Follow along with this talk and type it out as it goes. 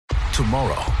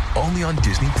tomorrow, only on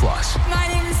Disney+. My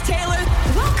name is Taylor.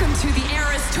 Welcome to the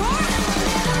Eras Tour.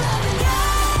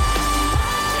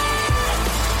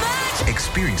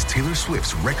 Experience Taylor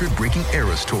Swift's record-breaking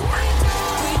Eras Tour.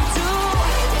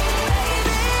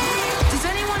 Does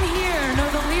anyone here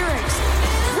know the lyrics?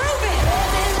 Prove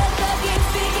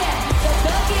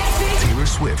it! Taylor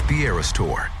Swift The Eras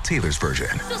Tour, Taylor's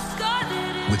version,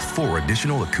 with 4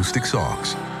 additional acoustic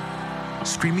songs.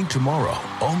 Streaming tomorrow,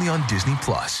 only on Disney+.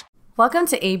 Welcome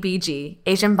to ABG,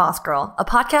 Asian Boss Girl, a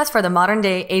podcast for the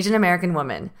modern-day Asian American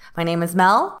woman. My name is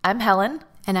Mel. I'm Helen.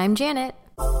 And I'm Janet.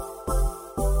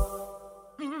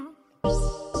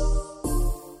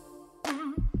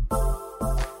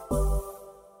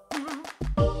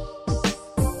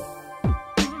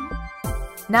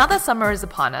 Now that summer is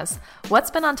upon us,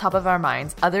 what's been on top of our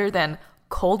minds other than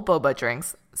cold boba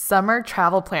drinks, summer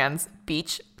travel plans,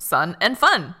 beach, sun, and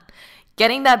fun?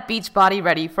 Getting that beach body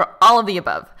ready for all of the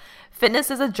above.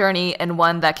 Fitness is a journey and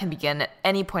one that can begin at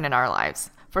any point in our lives.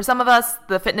 For some of us,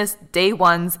 the fitness day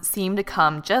ones seem to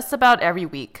come just about every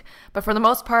week, but for the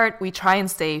most part, we try and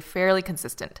stay fairly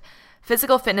consistent.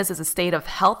 Physical fitness is a state of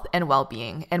health and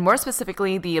well-being, and more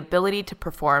specifically, the ability to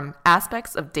perform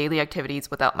aspects of daily activities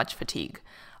without much fatigue.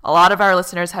 A lot of our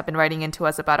listeners have been writing into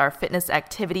us about our fitness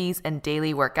activities and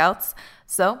daily workouts,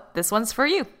 so this one's for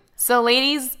you. So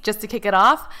ladies, just to kick it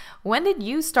off, when did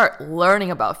you start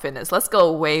learning about fitness? Let's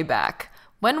go way back.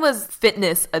 When was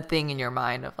fitness a thing in your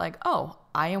mind of like, oh,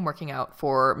 I am working out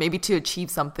for maybe to achieve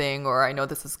something, or I know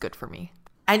this is good for me?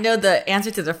 I know the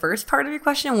answer to the first part of your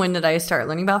question. When did I start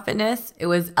learning about fitness? It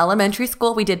was elementary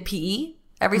school. We did PE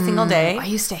every single day. I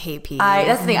used to hate PE.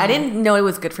 That's the thing. I didn't know it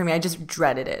was good for me. I just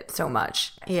dreaded it so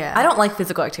much. Yeah. I don't like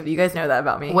physical activity. You guys know that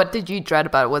about me. What did you dread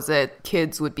about it? Was it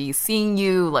kids would be seeing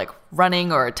you like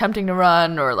running or attempting to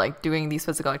run or like doing these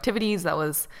physical activities that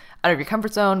was out of your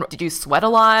comfort zone? Did you sweat a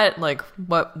lot? Like,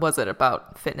 what was it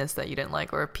about fitness that you didn't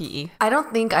like, or PE? I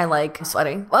don't think I like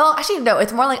sweating. Well, actually, no.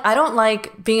 It's more like I don't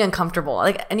like being uncomfortable.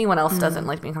 Like anyone else doesn't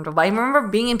like being comfortable. But I remember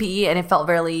being in PE and it felt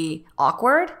really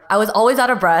awkward. I was always out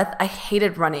of breath. I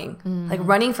hated running. Like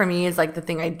running for me is like the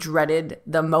thing I dreaded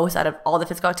the most out of all the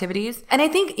physical activities. And I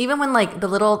think even when like the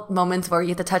little moments where you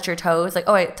have to touch your toes, like,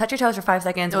 oh wait, touch your toes for 5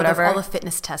 seconds, whatever. All the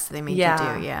fitness tests that they made you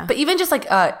do, yeah. But even just like,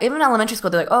 even in elementary school,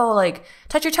 they're like, oh, like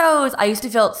touch your toes. I used to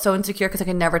feel so insecure because I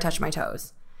could never touch my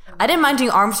toes. I didn't mind doing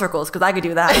arm circles because I could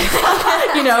do that,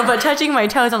 you know, but touching my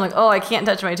toes, I'm like, oh, I can't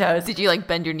touch my toes. Did you like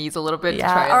bend your knees a little bit? Yeah,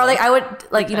 to try or like I would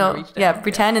like, you know, reach down?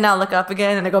 pretend and I'll look up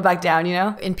again and I go back down, you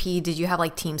know? In PE, did you have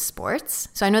like team sports?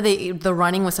 So I know the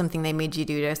running was something they made you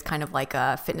do as kind of like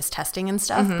fitness testing and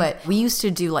stuff, but we used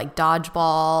to do like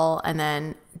dodgeball, and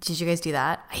then did you guys do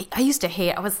that? I used to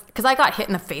hate. Because I got hit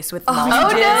in the face with multiple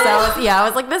kids. No. So I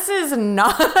was like, this is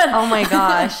not. Oh my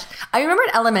gosh. I remember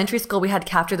in elementary school we had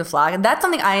capture the flag, and that's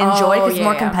something I enjoy because it's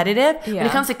more competitive. Yeah. When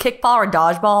it comes to kickball or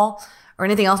dodgeball or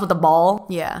anything else with the ball,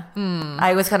 Yeah.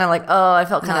 I was kind of like, oh, I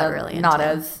felt kind of really not into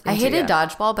as. I into hated it.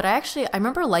 dodgeball, but I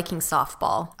remember liking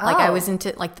softball. Like I was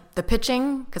into like the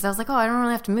pitching because I was like, oh, I don't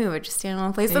really have to move. I just stand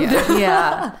and play something.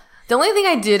 Yeah. The only thing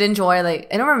I did enjoy, like,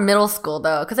 I remember middle school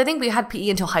though, because I think we had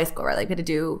PE until high school, right? Like, we had to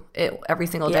do it every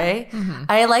single day.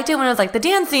 I liked it when it was like the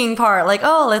dancing part, like,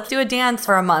 oh, let's do a dance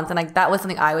for a month. And like, that was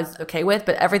something I was okay with,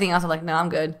 but everything else, I'm like, no, I'm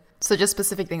good. So just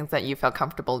specific things that you felt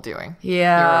comfortable doing.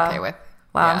 Yeah. You're okay with.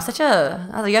 Wow, Yeah.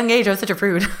 at a young age, I was such a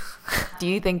prude. Do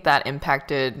you think that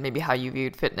impacted maybe how you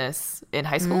viewed fitness in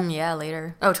high school? Yeah,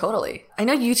 later. Oh, totally. I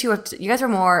know you guys were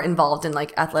more involved in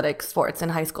like athletic sports in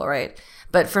high school, right?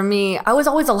 But for me, I was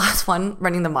always the last one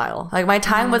running the mile. Like my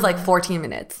time was like 14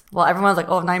 minutes. Well, everyone was like,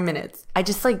 oh, 9 minutes. I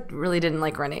just like really didn't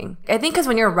like running. I think because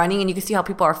when you're running and you can see how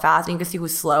people are fast and you can see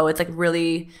who's slow, it's like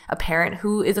really apparent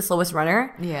who is the slowest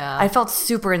runner. Yeah. I felt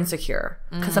super insecure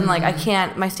because I'm like,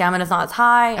 my stamina's not as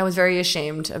high. I was very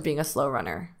ashamed of being a slow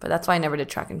runner. But that's why I never did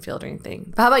track and field or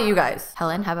anything. But how about you guys?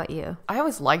 Helen, how about you? I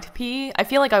always liked PE. I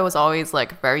feel like I was always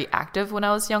like very active when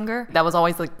I was younger. That was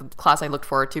always like the class I looked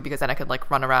forward to because then I could like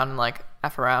run around and like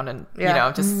F around and, you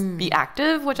know, just be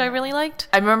active, which I really liked.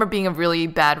 I remember being a really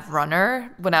bad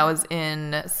runner when I was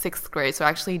in 6th grade. So I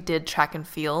actually did track and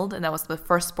field, and that was the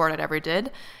first sport I'd ever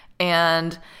did.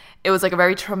 And it was like a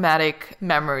very traumatic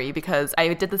memory because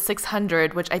I did the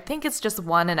 600, which I think is just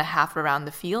 1.5 around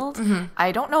the field.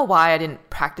 I don't know why I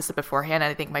didn't practice it beforehand.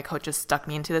 I think my coach just stuck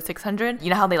me into the 600. You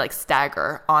know how they like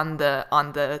stagger on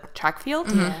the track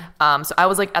field? So I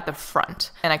was like at the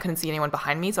front and I couldn't see anyone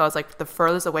behind me. So I was like the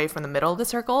furthest away from the middle of the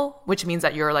circle, which means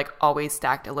that you're like always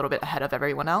stacked a little bit ahead of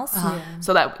everyone else.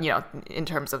 So that, you know, in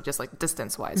terms of just like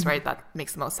distance wise, right? That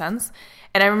makes the most sense.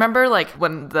 And I remember like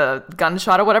when the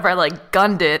gunshot or whatever, I like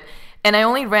gunned it. And I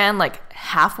only ran like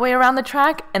halfway around the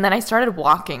track, and then I started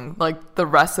walking like the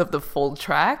rest of the full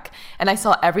track, and I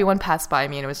saw everyone pass by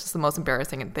me, and it was just the most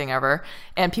embarrassing thing ever.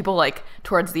 And people like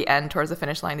towards the end, towards the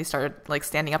finish line, they started like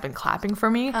standing up and clapping for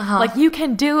me, like, you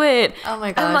can do it. Oh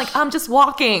my gosh. I'm like, I'm just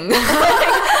walking. Like,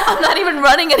 I'm not even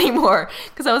running anymore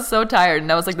because I was so tired. And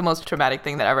that was like the most traumatic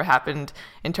thing that ever happened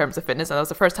in terms of fitness. And that was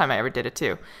the first time I ever did it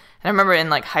too. And I remember in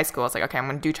like high school, I was like, okay, I'm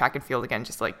going to do track and field again,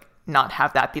 just like not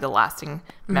have that be the lasting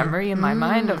memory in my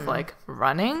mind of like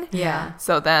running. Yeah.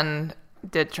 So then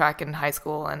did track in high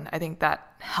school, and I think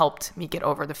that helped me get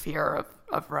over the fear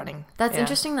of running. That's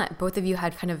interesting that both of you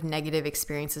had kind of negative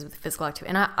experiences with physical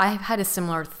activity. And I've had a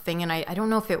similar thing, and I don't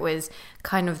know if it was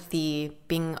kind of the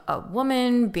being a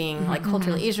woman, being like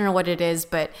culturally Asian or what it is,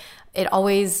 but it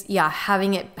always,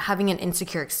 having an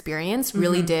insecure experience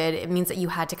really did. It means that you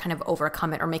had to kind of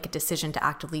overcome it or make a decision to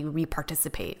actively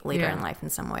re-participate later in life in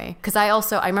some way. Because I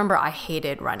remember I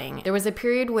hated running. There was a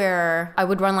period where I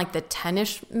would run like the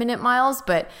 10-ish minute miles,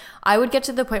 but I would get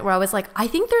to the point where I was like, I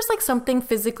think there's like something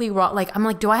physically wrong. Like, I'm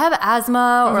like, do I have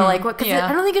asthma or like what? Because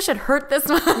I don't think it should hurt this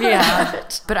much. Yeah.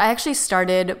 But I actually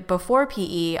started before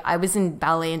PE. I was in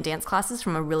ballet and dance classes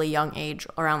from a really young age,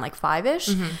 around like 5-ish.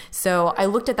 So I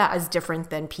looked at that as different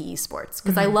than PE sports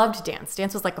because I loved dance.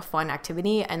 Dance was like a fun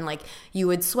activity, and like you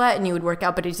would sweat and you would work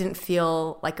out, but it didn't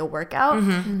feel like a workout.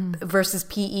 Versus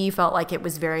PE felt like it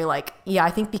was very like, I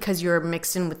think because you're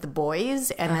mixed in with the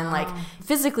boys, and then like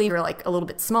physically you're like a little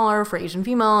bit smaller for Asian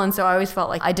female, and so I always felt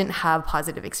like I didn't have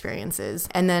positive experiences.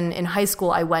 And then in high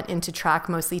school I went into track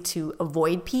mostly to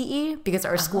avoid PE because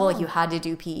our school, like, you had to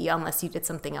do PE unless you did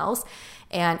something else.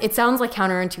 And it sounds like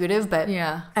counterintuitive, but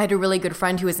I had a really good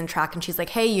friend who was in track, and she's like,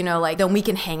 hey, you know, like, then we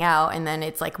can hang out, and then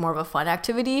it's like more of a fun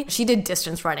activity. She did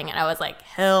distance running, and I was like,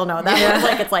 hell no, that was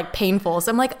like, it's like painful.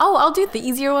 So I'm like, oh, I'll do the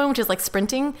easier one, which is like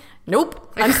sprinting.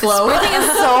 Nope, I'm slow. Sprinting is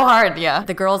so hard,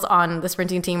 The girls on the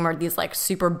sprinting team were these like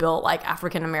super built, like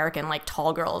African-American, like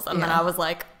tall girls. And then I was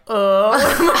like, what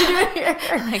am I doing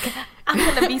here? Like, I'm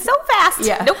gonna be so fast.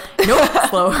 Nope,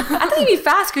 slow. I thought you'd be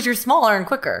fast because you're smaller and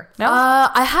quicker. No?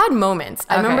 I had moments.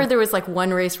 I remember there was like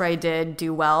one race where I did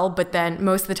do well, but then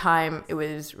most of the time it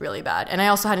was really bad. And I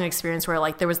also had an experience where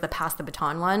like there was the pass the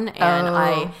baton one, and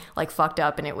I like fucked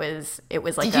up, and it was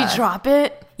like, did you drop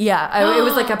it? Yeah, it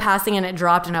was like a passing, and it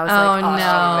dropped, and I was like, oh, no.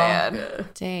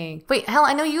 bad. Dang. Wait, Hel,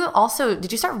 I know you also,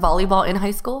 did you start volleyball in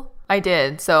high school? I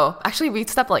did. So actually we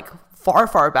stepped like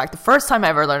far back. The first time I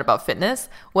ever learned about fitness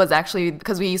was actually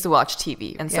because we used to watch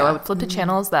TV. And so I would flip to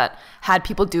channels that had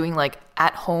people doing like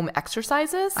at-home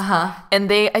exercises.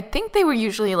 And I think they were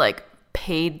usually like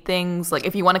paid things. Like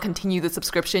if you want to continue the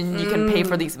subscription, you can pay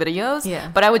for these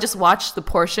videos. But I would just watch the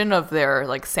portion of their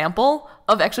like sample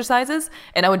of exercises,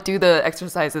 and I would do the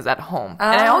exercises at home.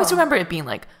 And I always remember it being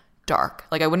like dark.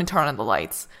 Like I wouldn't turn on the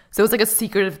lights. So it was like a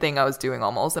secretive thing I was doing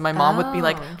almost. And my mom would be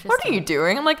like, what are you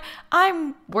doing? I'm like,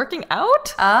 I'm working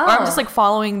out. Or I'm just like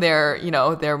following their, you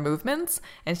know, their movements.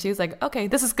 And she was like, okay,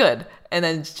 this is good. And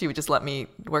then she would just let me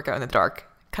work out in the dark.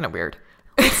 Kind of weird.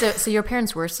 So your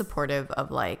parents were supportive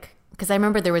of like, because I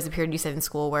remember there was a period you said in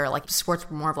school where like sports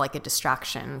were more of like a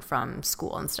distraction from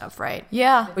school and stuff, right?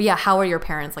 Yeah. But yeah, how are your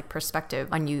parents' like perspective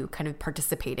on you kind of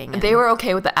participating? They were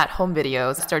okay with the at-home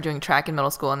videos. I started doing track in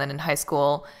middle school, and then in high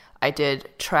school I did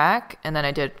track, and then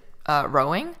I did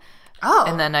rowing.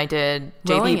 And then I did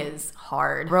JV. Rowing is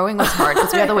hard. Rowing was hard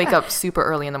because we had to wake up super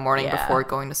early in the morning before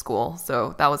going to school.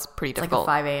 So that was pretty difficult.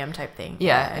 Like a 5 a.m. type thing.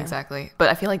 Yeah, exactly. But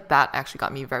I feel like that actually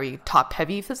got me very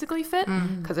top-heavy physically fit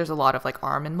because there's a lot of like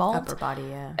arm involved. Upper body,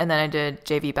 yeah. And then I did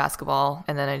JV basketball,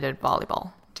 and then I did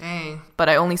volleyball. Dang. But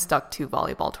I only stuck to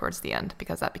volleyball towards the end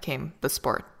because that became the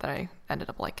sport that I ended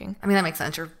up liking. I mean, that makes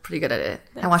sense. You're pretty good at it.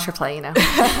 I watch her play, you know.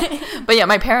 But yeah,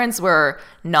 my parents were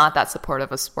not that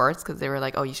supportive of sports because they were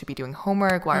like, oh, you should be doing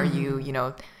homework. Why are you, you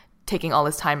know, taking all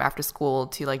this time after school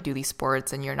to like do these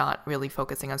sports, and you're not really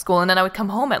focusing on school? And then I would come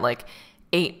home at like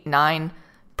 8, 9,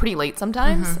 pretty late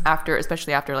sometimes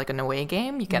especially after like an away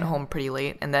game. You get home pretty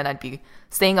late, and then I'd be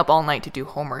staying up all night to do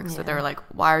homework. So they were like,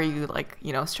 why are you like,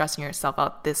 you know, stressing yourself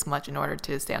out this much in order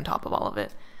to stay on top of all of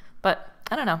it? But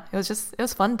I don't know. It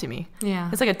was fun to me. Yeah.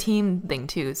 It's like a team thing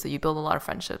too. So you build a lot of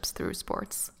friendships through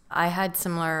sports.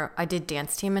 I did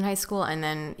dance team in high school, and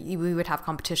then we would have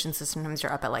competitions. So sometimes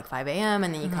you're up at like 5 a.m.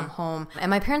 and then you come home. And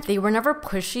my parents, they were never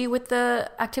pushy with the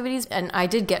activities. And I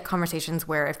did get conversations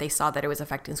where if they saw that it was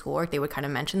affecting schoolwork, they would kind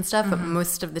of mention stuff. But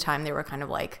most of the time they were kind of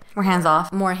like... More hands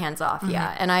off.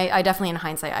 Yeah. And I definitely, in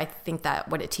hindsight, I think that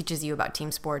what it teaches you about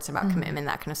team sports, about commitment,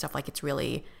 that kind of stuff, like it's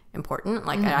really important.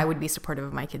 Like I would be supportive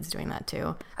of my kids doing that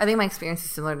too. I think my experience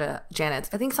is similar to Janet's.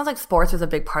 I think it sounds like sports was a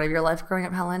big part of your life growing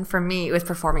up, Helen. For me, it was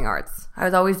performing arts. I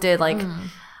always did like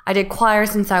I did choir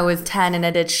since I was 10, and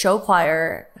I did show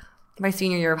choir my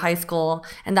senior year of high school.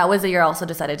 And that was the year I also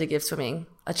decided to give swimming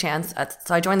a chance.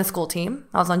 So I joined the school team.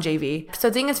 I was on JV. So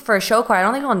the thing is, for a show choir, I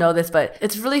don't think people know this, but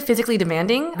it's really physically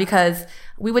demanding because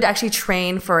we would actually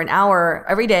train for an hour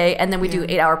every day, and then we do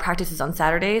 8-hour practices on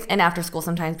Saturdays and after school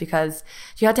sometimes, because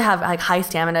you have to have like high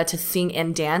stamina to sing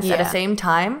and dance at the same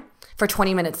time for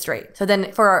 20 minutes straight. So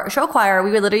then for our show choir,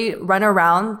 we would literally run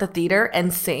around the theater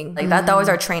and sing. Like that was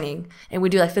our training. And we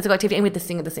do like physical activity and we had to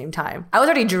sing at the same time. I was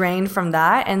already drained from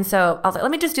that. And so I was like,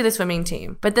 let me just do the swimming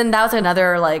team. But then that was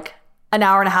another like an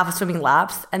hour and a half of swimming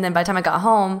laps. And then by the time I got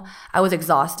home, I was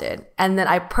exhausted. And then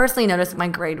I personally noticed my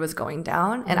grade was going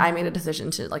down, and I made a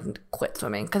decision to like quit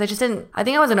swimming because I just didn't, I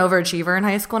think I was an overachiever in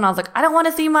high school, and I was like, I don't want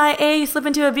to see my A slip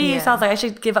into a B. So I was like, I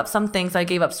should give up something. So I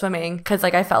gave up swimming because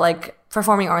like I felt like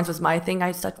performing arts was my thing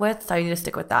I stuck with. So I need to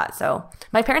stick with that. So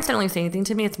my parents didn't really say anything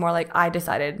to me. It's more like I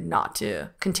decided not to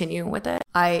continue with it.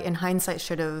 In hindsight,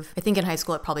 should have. I think in high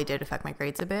school it probably did affect my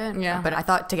grades a bit. Yeah. But I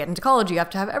thought to get into college you have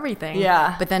to have everything.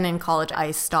 Yeah. But then in college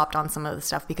I stopped on some of the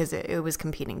stuff because it was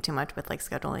competing too much with like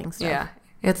scheduling stuff. Yeah.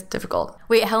 It's difficult.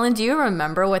 Wait, Helen, do you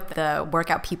remember what the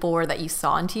workout people were that you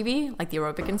saw on TV? Like the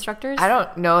aerobic instructors? I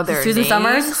don't know their Susan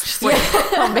names. Summers?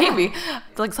 Oh, maybe.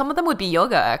 Like some of them would be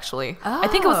yoga, actually. I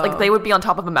think it was like they would be on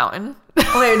top of a mountain.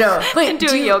 Wait, no. Wait, and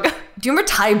doing yoga. Do you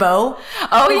remember Taibo?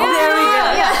 Oh, yeah. There we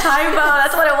go. Yeah, Taibo.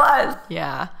 That's what it was.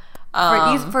 Yeah.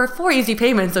 For 4 easy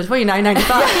payments, so $29.95.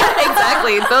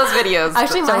 Exactly. Those videos.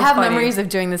 Actually, So I have funny. memories of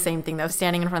doing the same thing though,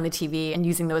 standing in front of the TV and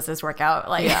using those as workout.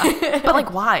 Like, But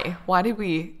like, why? Why did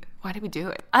we do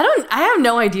it? I have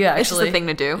no idea, actually. It's just a thing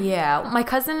to do. Yeah, my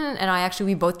cousin and I actually,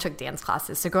 we both took dance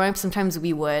classes. So growing up, sometimes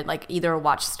we would like either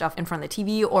watch stuff in front of the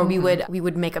TV or we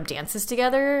would make up dances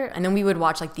together, and then we would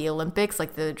watch like the Olympics,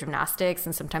 like the gymnastics,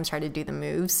 and sometimes try to do the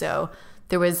moves. So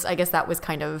there was, I guess that was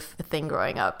kind of a thing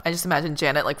growing up. I just imagine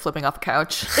Janet like flipping off a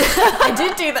couch. I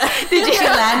did do that. Did she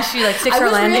land? She like sticks her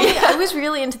landing. I was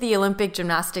really into the Olympic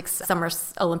gymnastics, summer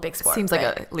Olympic sport. Seems like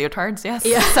a leotards, yes.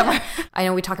 Yeah. Summer. I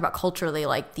know we talk about culturally,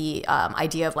 like the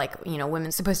idea of like, you know,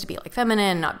 women's supposed to be like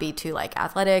feminine, not be too like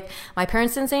athletic. My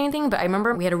parents didn't say anything, but I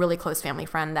remember we had a really close family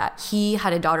friend that he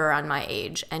had a daughter around my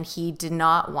age and he did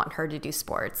not want her to do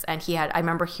sports. And I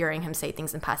remember hearing him say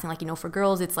things in passing, like, you know, for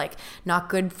girls, it's like not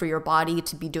good for your body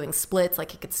to be doing splits,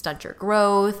 like it could stunt your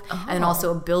growth, and then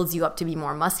also it builds you up to be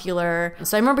more muscular.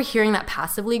 So I remember hearing that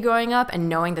passively growing up and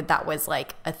knowing that that was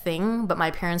like a thing, but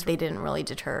my parents, they didn't really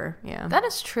deter. Yeah. That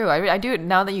is true. I do,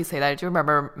 now that you say that, I do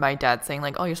remember my dad saying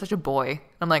like, oh, you're such a boy.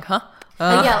 I'm like, huh?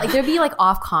 Like, yeah, like there'd be like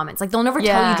off comments. Like they'll never tell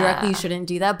Yeah. you directly you shouldn't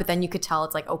do that, but then you could tell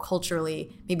it's like, oh,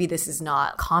 culturally, maybe this is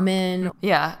not common.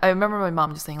 Yeah, I remember my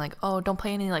mom just saying like, oh, don't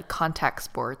play any like contact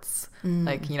sports,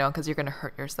 like, you know, because you're gonna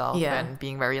hurt yourself, Yeah. and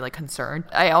being very like concerned.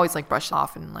 I always like brush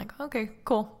off and like, okay,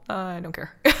 cool, I don't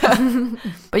care.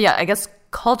 But yeah, I guess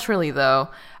culturally though,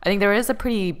 I think there is a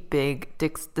pretty big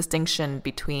distinction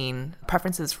between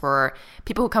preferences for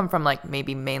people who come from like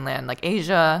maybe mainland like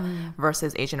Asia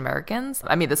versus Asian Americans.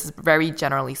 I mean, this is very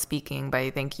generally speaking, but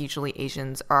I think usually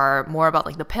Asians are more about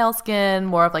like the pale skin,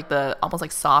 more of like the almost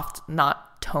like soft, not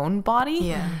toned body.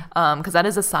 Yeah. Because that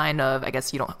is a sign of, I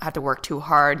guess, you don't have to work too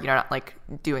hard. You're not like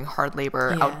doing hard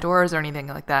labor Yeah. outdoors or anything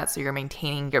like that. So you're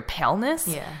maintaining your paleness.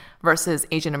 Yeah. Versus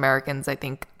Asian Americans, I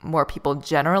think more people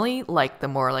generally like the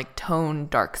more like toned,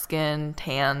 dark skin,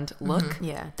 tanned look.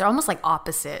 Yeah. They're almost like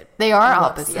opposite. They are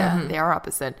looks, opposite. yeah. They are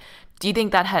opposite. Do you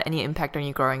think that had any impact on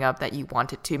you growing up, that you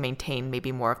wanted to maintain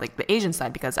maybe more of like the Asian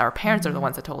side, because our parents are the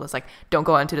ones that told us like, don't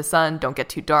go into the sun, don't get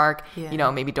too dark, Yeah. you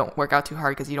know, maybe don't work out too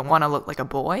hard because you don't want to look like a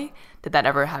boy. Did that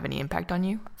ever have any impact on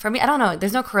you? For me, I don't know.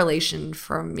 There's no correlation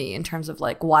for me in terms of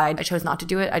like why I chose not to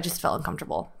do it. I just felt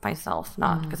uncomfortable myself,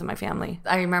 not because of my family.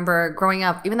 I remember growing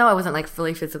up, even though I wasn't like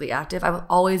fully physically active, I was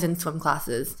always in swim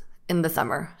classes in the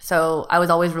summer. So I was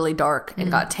always really dark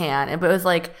and got tan. But it was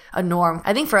like a norm.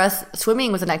 I think for us,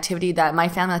 swimming was an activity that my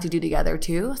family had to do together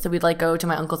too. So we'd like go to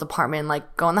my uncle's apartment,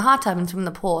 like go in the hot tub and swim in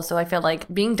the pool. So I feel like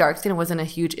being dark skinned wasn't a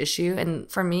huge issue. And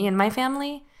for me and my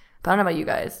family, but I don't know about you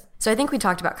guys. So I think we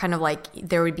talked about kind of like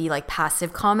there would be like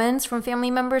passive comments from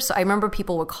family members. So I remember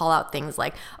people would call out things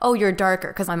like, oh, you're darker,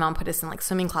 because my mom put us in like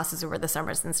swimming classes over the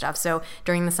summers and stuff. So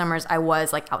during the summers, I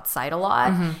was like outside a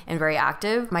lot and very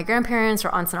active. My grandparents or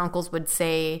aunts and uncles would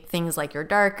say things like you're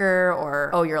darker or,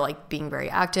 oh, you're like being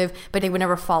very active, but they would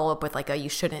never follow up with like a you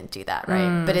shouldn't do that,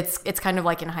 right? But it's kind of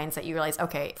like in hindsight, you realize,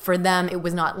 okay, for them, it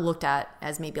was not looked at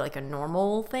as maybe like a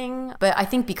normal thing. But I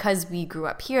think because we grew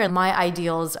up here, my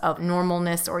ideals of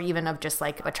normalness or even of just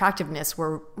like attractiveness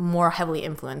were more heavily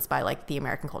influenced by like the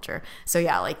American culture. So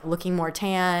yeah, like looking more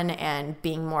tan and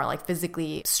being more like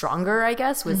physically stronger, I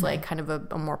guess, was like kind of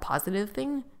a more positive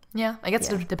thing. Yeah, I guess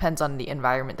it depends on the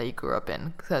environment that you grew up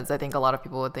in, because I think a lot of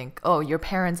people would think, oh, your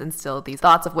parents instilled these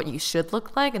thoughts of what you should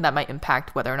look like, and that might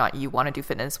impact whether or not you want to do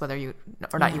fitness, whether you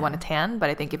or not you want to tan. But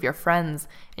I think if your friends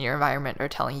in your environment are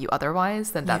telling you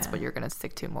otherwise, then that's what you're going to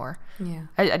stick to more. Yeah.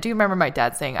 I do remember my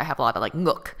dad saying I have a lot of like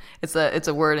nguk. It's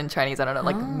a word in Chinese, I don't know,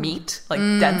 like meat, like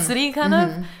density kind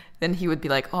of. Then he would be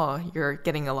like, oh, you're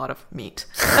getting a lot of meat.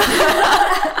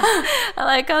 I'm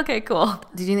like, okay, cool.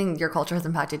 Did you think your culture has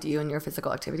impacted you and your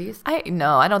physical activities?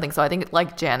 No, I don't think so. I think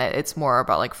like Janet, it's more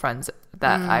about like friends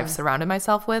that I've surrounded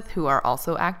myself with who are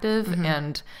also active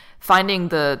and finding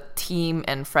the team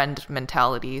and friend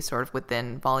mentality sort of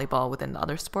within volleyball, within the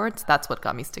other sports. That's what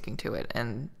got me sticking to it.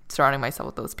 And surrounding myself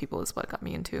with those people is what got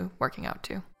me into working out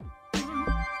too.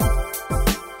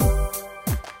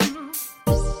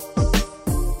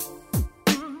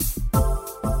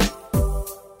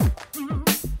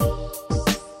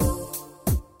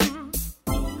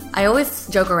 I always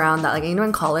joke around that, like,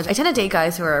 in college, I tend to date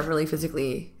guys who are really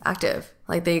physically active.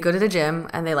 Like, they go to the gym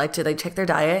and they like to check their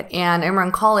diet. And I remember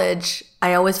in college,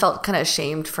 I always felt kind of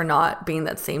ashamed for not being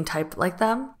that same type like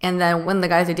them. And then when the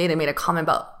guys I dated made a comment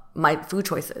about my food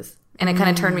choices, and it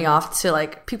kind of turned me off to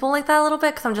like people like that a little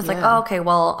bit, because I'm just like, oh, okay,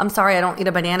 well, I'm sorry, I don't eat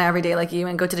a banana every day like you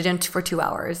and go to the gym for 2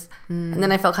 hours. And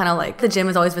then I felt kind of like the gym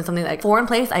has always been something like foreign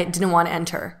place I didn't want to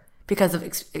enter because of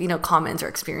comments or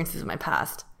experiences in my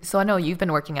past. So I know you've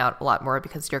been working out a lot more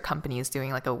because your company is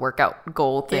doing like a workout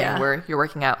goal thing where you're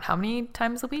working out how many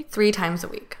times a week? 3 times a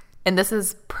week. And this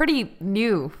is pretty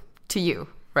new to you,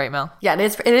 right, Mel? Yeah,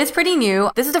 it is pretty new.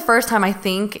 This is the first time I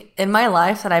think in my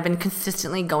life that I've been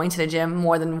consistently going to the gym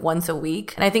more than once a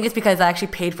week. And I think it's because I actually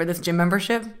paid for this gym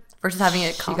membership versus having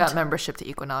it comped. You got membership to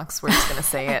Equinox. We're just going to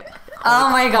say it.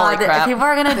 Oh my God. People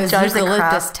are going to judge the crap.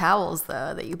 Eucalyptus towels,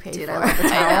 though, that you paid for. I love the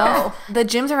towel. The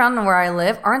gyms around where I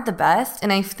live aren't the best.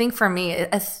 And I think for me,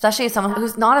 especially as someone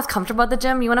who's not as comfortable at the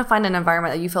gym, you want to find an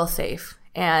environment that you feel safe.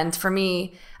 And for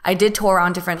me, I did tour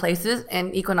around different places,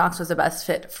 and Equinox was the best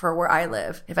fit for where I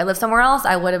live. If I lived somewhere else,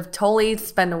 I would have totally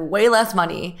spent way less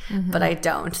money, but I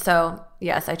don't. So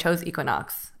yes, I chose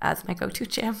Equinox as my go-to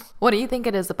gym. What do you think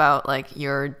it is about like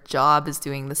your job is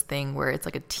doing this thing where it's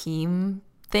like a team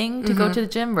thing to go to the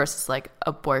gym versus like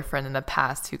a boyfriend in the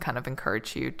past who kind of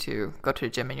encouraged you to go to the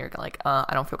gym and you're like,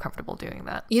 I don't feel comfortable doing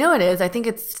that? You know what it is? I think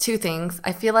it's 2 things.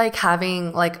 I feel like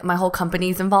having like my whole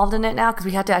company's involved in it now, because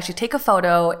we had to actually take a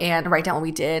photo and write down what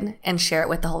we did and share it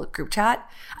with the whole group chat.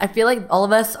 I feel like all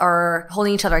of us are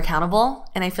holding each other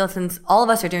accountable. And I feel since all of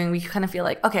us are doing, we kind of feel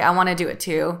like, okay, I want to do it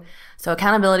too. So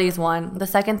accountability is one. The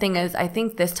second thing is I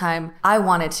think this time I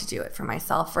wanted to do it for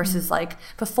myself versus like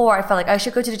before I felt like I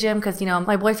should go to the gym because,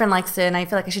 my boyfriend likes it and I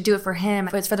feel like I should do it for him.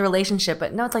 But it's for the relationship.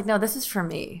 But no, it's like, no, this is for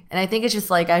me. And I think it's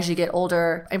just like as you get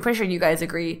older, I'm pretty sure you guys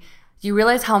agree, you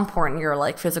realize how important your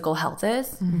like physical health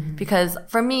is. Because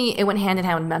for me, it went hand in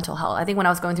hand with mental health. I think when I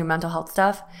was going through mental health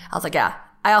stuff, I was like, yeah,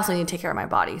 I also need to take care of my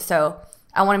body. So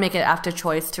I want to make an active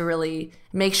choice to really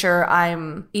make sure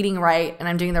I'm eating right and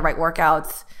I'm doing the right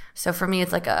workouts. So for me,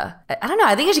 it's like I don't know.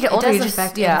 I think as you get older, it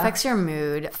affects your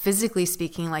mood. Physically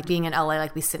speaking, like being in LA,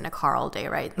 like we sit in a car all day,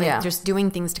 right? Like just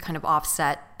doing things to kind of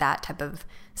offset that type of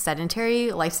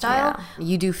sedentary lifestyle.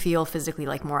 You do feel physically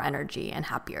like more energy and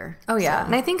happier. Oh yeah. So.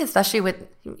 And I think especially with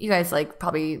you guys, like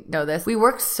probably know this, we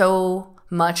work so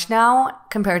much now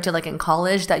compared to like in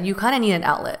college that you kind of need an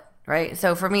outlet, right?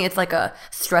 So for me, it's like a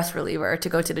stress reliever to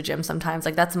go to the gym sometimes.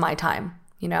 Like that's my time.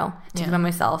 To be by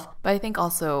myself. But I think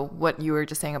also what you were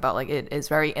just saying about like it is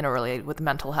very interrelated with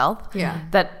mental health. Yeah.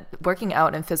 That working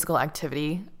out and physical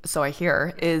activity, so I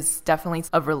hear, is definitely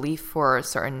a relief for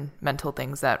certain mental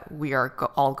things that we are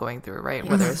all going through, right?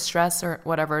 Whether it's stress or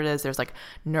whatever it is, there's like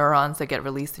neurons that get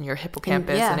released in your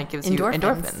hippocampus and it gives you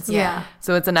endorphins. Yeah.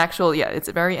 So it's an actual, it's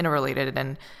very interrelated,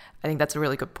 and I think that's a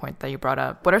really good point that you brought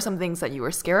up. What are some things that you were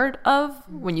scared of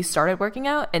when you started working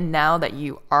out? And now that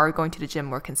you are going to the gym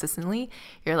more consistently,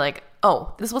 you're like,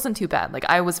 oh, this wasn't too bad. Like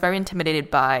I was very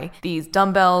intimidated by these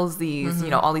dumbbells, these,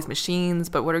 all these machines,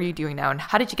 but what are you doing now? And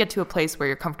how did you get to a place where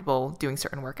you're comfortable doing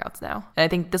certain workouts now? And I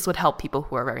think this would help people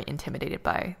who are very intimidated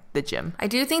by the gym. I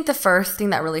do think the first thing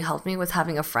that really helped me was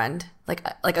having a friend,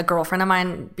 like a girlfriend of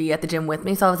mine be at the gym with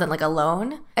me. So I wasn't like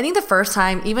alone. I think the first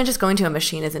time, even just going to a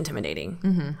machine is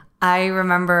intimidating. I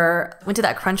remember went to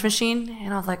that crunch machine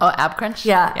and I was like, oh, ab crunch?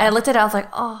 Yeah. I looked at it, I was like,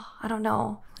 oh, I don't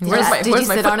know. Did you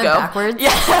sit on it backwards?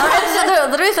 Yeah.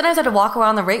 Literally, sometimes I had to walk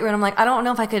around the weight room. I'm like, I don't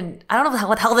know what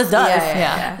the hell this does.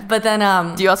 Yeah. But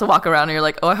then, do you also walk around and you're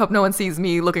like, oh, I hope no one sees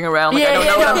me looking around. Like, I don't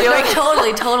know what I'm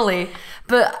doing. Totally.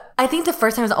 But I think the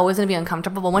first time is always going to be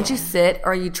uncomfortable. But once you sit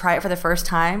or you try it for the first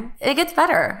time, it gets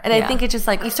better. And I think it's just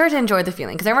like you start to enjoy the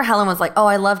feeling. Because I remember Helen was like, oh,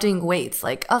 I love doing weights.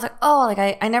 Like, I was like, oh,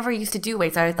 like I never used to do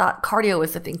weights. I thought cardio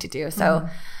was the thing to do. So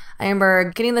I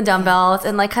remember getting the dumbbells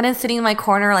and like kind of sitting in my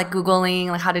corner, like Googling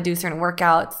like how to do certain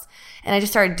workouts. And I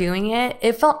just started doing it.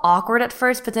 It felt awkward at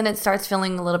first, but then it starts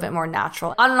feeling a little bit more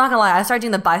natural. I'm not gonna lie, I started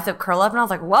doing the bicep curl up and I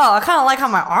was like, whoa, I kind of like how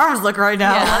my arms look right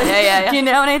now. Yeah. You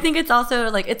know, and I think it's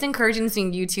also like, it's encouraging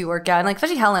seeing you two work out. And like,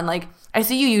 especially Helen, like, I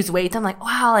see you use weights. I'm like,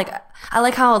 wow, like, I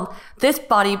like how this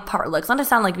body part looks. Not to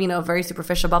sound like, you know, very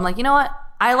superficial, but I'm like, you know what?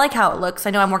 I like how it looks.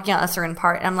 I know I'm working out a certain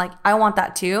part. And I'm like, I want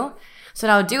that too. So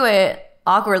now I'll do it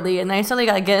awkwardly, and then I suddenly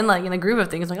got to get in like in the groove of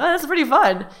things. Like, oh, that's pretty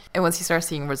fun. And once you start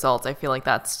seeing results, I feel like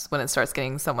that's when it starts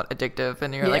getting somewhat addictive,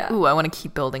 and you're like, ooh, I want to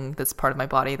keep building this part of my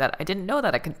body that I didn't know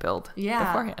that I could build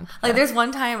beforehand. Like there's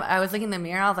one time I was looking in the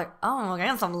mirror, I was like, oh, I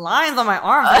got some lines on my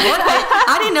arms. Like, what?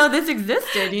 I didn't know this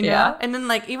existed, you know? Yeah. And then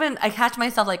like even I catch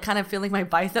myself like kind of feeling my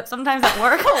biceps sometimes at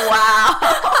work. Wow.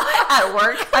 At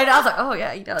work. I was like, oh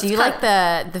yeah, you know. Do you like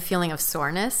the feeling of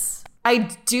soreness?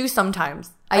 I do sometimes.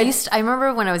 I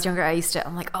remember when I was younger,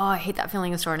 I'm like, oh, I hate that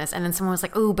feeling of soreness. And then someone was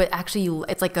like, oh, but actually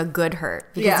it's like a good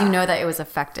hurt because you know that it was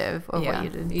effective of what you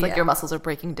did. It's like your muscles are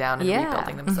breaking down and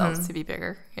rebuilding themselves to be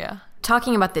bigger. Yeah.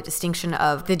 Talking about the distinction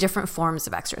of the different forms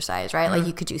of exercise, right? Like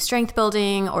you could do strength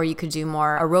building or you could do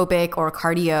more aerobic or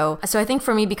cardio. So I think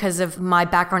for me, because of my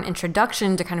background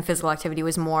introduction to kind of physical activity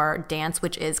was more dance,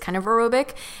 which is kind of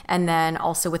aerobic. And then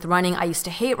also with running, I used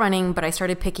to hate running, but I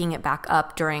started picking it back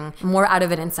up during more out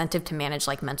of an incentive to manage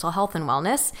like mental health and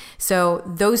wellness. So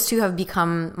those two have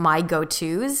become my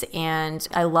go-tos, and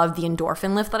I love the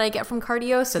endorphin lift that I get from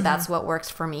cardio. So that's what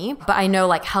works for me. But I know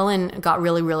like Helen got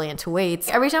really, really into weights.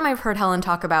 Every time I've heard Helen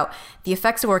talk about the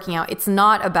effects of working out, it's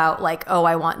not about like, oh,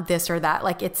 I want this or that.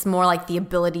 Like it's more like the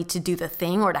ability to do the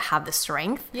thing or to have the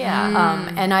strength.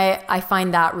 Yeah. And I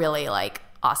find that really like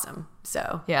awesome.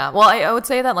 So yeah. Well, I would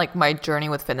say that like my journey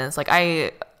with fitness, like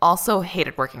I also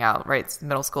hated working out, right? It's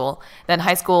middle school. Then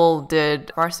high school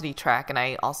did varsity track, and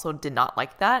I also did not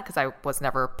like that because I was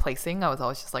never placing. I was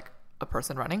always just like a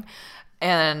person running.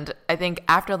 And I think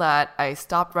after that, I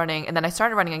stopped running, and then I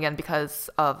started running again because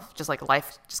of just like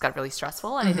life just got really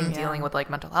stressful. And I think dealing with like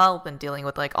mental health and dealing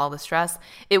with like all the stress,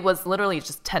 it was literally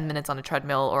just 10 minutes on a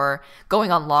treadmill or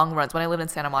going on long runs. When I lived in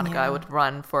Santa Monica, I would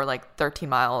run for like 13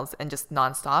 miles and just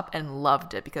nonstop, and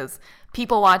loved it because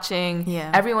people watching,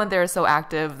 everyone there is so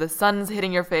active. The sun's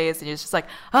hitting your face, and you're just like,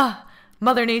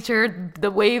 Mother Nature, the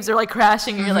waves are like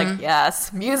crashing, and you're like,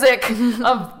 yes, music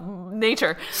of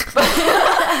nature.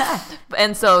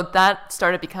 And so that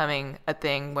started becoming a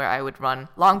thing where I would run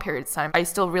long periods of time. I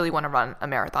still really want to run a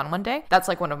marathon one day. That's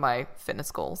like one of my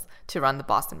fitness goals, to run the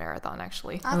Boston Marathon,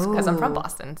 actually, because I'm from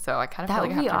Boston, so I kind of feel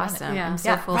like I have to awesome. run it. I'm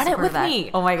so full run it support with of that.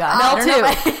 me. Oh my god, Mel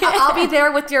too. I'll be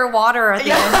there with your water at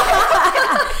the end.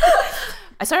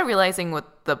 I started realizing with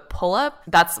the pull-up,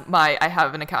 I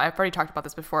have an account. I've already talked about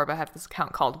this before, but I have this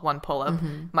account called One Pull-Up.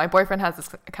 My boyfriend has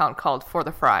this account called For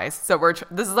the Fries. So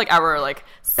this is like our like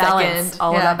balance, second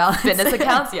all of that balance. fitness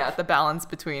accounts. Yeah, the balance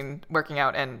between working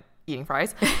out and eating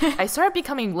fries. I started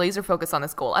becoming laser focused on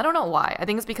this goal. I don't know why. I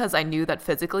think it's because I knew that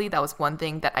physically that was one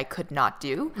thing that I could not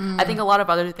do. I think a lot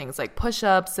of other things like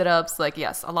push-ups, sit-ups, like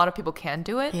yes, a lot of people can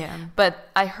do it. Yeah. But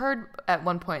I heard at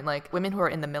one point like women who are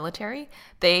in the military,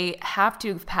 they have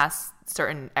to pass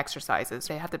certain exercises.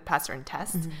 They have to pass certain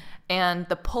tests. And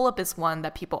the pull-up is one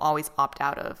that people always opt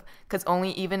out of, because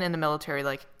only even in the military,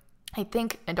 like I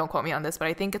think, and don't quote me on this, but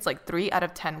I think it's like 3 out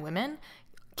of 10 women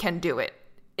can do it.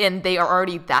 And they are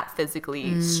already that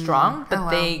physically strong,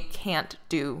 but they can't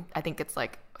do, I think it's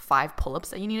like 5 pull-ups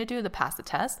that you need to do to pass the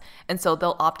test. And so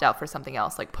they'll opt out for something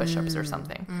else, like push-ups or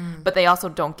something. But they also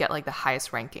don't get like the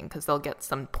highest ranking because they'll get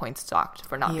some points docked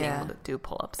for not being able to do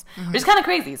pull-ups, which is kind of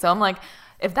crazy. So I'm like,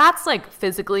 if that's like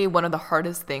physically one of the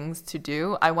hardest things to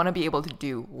do, I want to be able to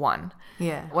do one.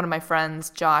 Yeah. One of my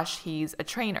friends, Josh, he's a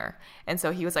trainer. And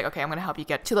so he was like, okay, I'm going to help you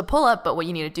get to the pull-up. But what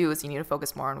you need to do is you need to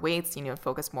focus more on weights. You need to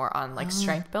focus more on like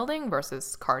strength building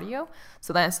versus cardio.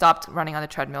 So then I stopped running on the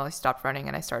treadmill. I stopped running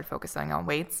and I started focusing on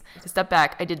weights. To step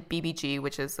back, I did BBG,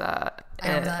 which is oh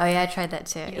yeah, I tried that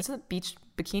too. It's a beach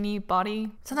bikini body.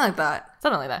 Something like that.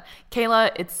 Something like that.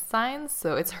 Kayla, it's Signs.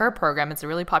 So it's her program. It's a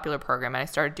really popular program. And I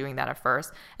started doing that at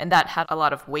first. And that had a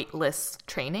lot of weightless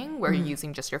training where you're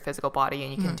using just your physical body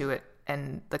and you can do it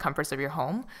and the comforts of your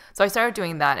home. So I started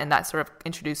doing that, and that sort of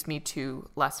introduced me to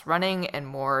less running and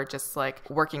more just like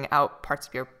working out parts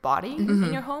of your body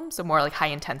in your home. So more like high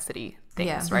intensity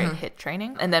things, right? HIIT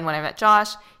training. And then when I met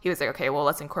Josh, he was like, okay, well,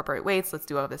 let's incorporate weights. Let's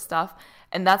do all this stuff.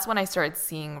 And that's when I started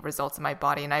seeing results in my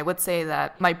body. And I would say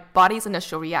that my body's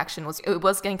initial reaction was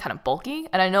getting kind of bulky.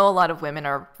 And I know a lot of women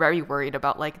are very worried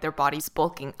about like their bodies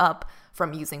bulking up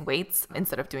from using weights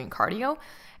instead of doing cardio.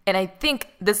 And I think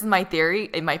this is my theory.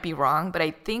 It might be wrong, but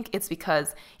I think it's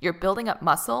because you're building up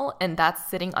muscle and that's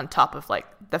sitting on top of like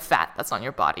the fat that's on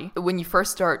your body. When you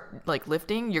first start like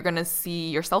lifting, you're going to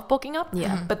see yourself bulking up.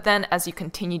 Yeah. But then as you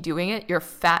continue doing it, your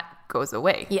fat goes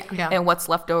away. Yeah. And what's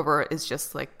left over is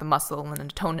just like the muscle and the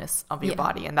tonus of your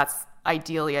body. And that's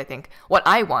ideally, I think, what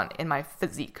I want in my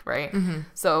physique, right?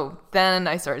 So then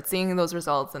I started seeing those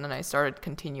results, and then I started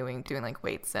continuing doing like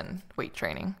weights and weight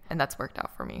training, and that's worked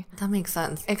out for me. That makes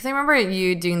sense. Because I remember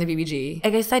you doing the BBG.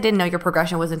 I guess I didn't know your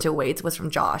progression was into weights was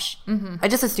from Josh. I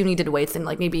just assumed you did weights and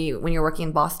like maybe when you're working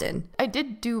in Boston. I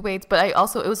did do weights, but I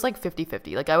also, it was like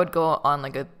 50-50. Like I would go on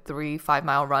like a 3-5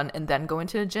 mile run and then go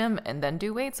into the gym and then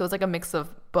do weights. So it was like a mix of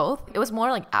both. It was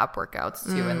more like ab workouts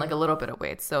too and like a little bit of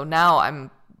weights. So now I'm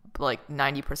like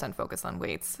 90% focused on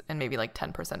weights and maybe like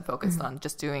 10% focused on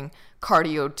just doing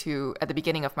cardio to at the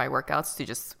beginning of my workouts to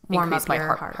just Warm increase up my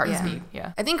your heart heart. speed.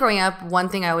 Yeah. I think growing up, one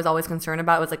thing I was always concerned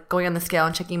about was like going on the scale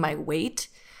and checking my weight.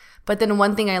 But then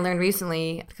one thing I learned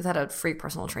recently, because I had a free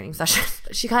personal training session,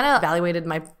 she kind of evaluated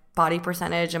my body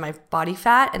percentage and my body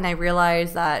fat, and I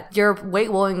realized that your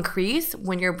weight will increase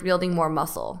when you're building more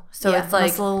muscle. So it's like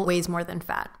muscle weighs more than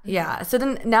fat. yeah. So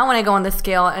then now when I go on the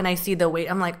scale and I see the weight,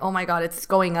 I'm like, oh my God, it's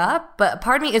going up. But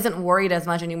part of me isn't worried as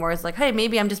much anymore. It's like, hey,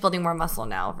 maybe I'm just building more muscle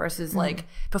now versus like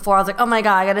before I was like, oh my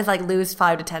God, I gotta like lose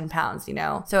 5 to 10 pounds, you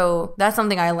know? So that's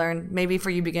something I learned maybe for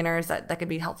you beginners that could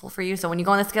be helpful for you. So when you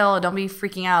go on the scale, don't be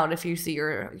freaking out if you see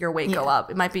your weight go up.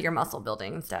 It might be your muscle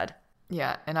building instead.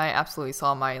 Yeah, and I absolutely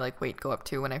saw my like weight go up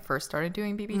too when I first started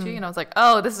doing BBG, and I was like,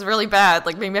 "Oh, this is really bad.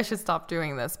 Like maybe I should stop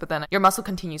doing this." But then your muscle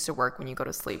continues to work when you go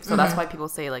to sleep, so that's why people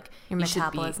say like Your you should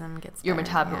metabolism gets your better,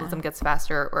 metabolism gets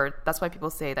faster, or that's why people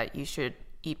say that you should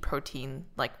eat protein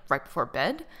like right before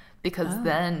bed, because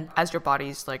then as your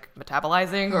body's like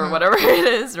metabolizing or whatever it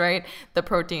is, right, the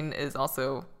protein is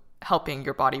also helping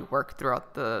your body work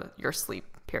throughout your sleep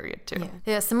period too.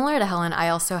 Yeah, similar to Helen, I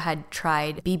also had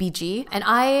tried BBG, and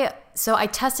I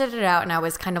tested it out and I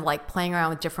was kind of like playing around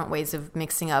with different ways of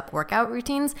mixing up workout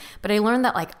routines, but I learned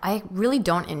that like I really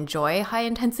don't enjoy high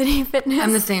intensity fitness.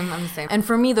 I'm the same. And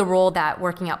for me, the role that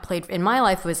working out played in my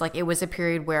life was like, it was a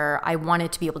period where I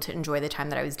wanted to be able to enjoy the time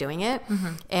that I was doing it.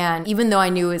 And even though I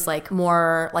knew it was like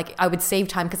more like I would save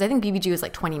time, because I think BBG was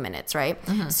like 20 minutes, right?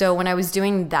 So when I was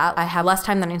doing that, I had less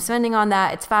time than I'm spending on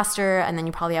that. It's faster, and then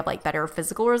you probably have like better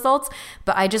physical results.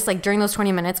 But I just like during those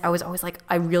 20 minutes, I was always like,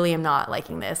 I really am not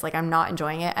liking this. Like I'm not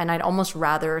enjoying it, and I'd almost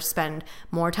rather spend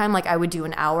more time. Like I would do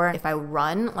an hour if I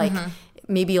run, like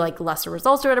maybe like lesser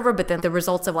results or whatever, but then the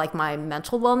results of like my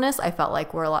mental wellness I felt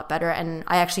like were a lot better, and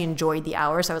I actually enjoyed the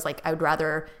hour. So I was like, I would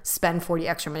rather spend 40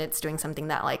 extra minutes doing something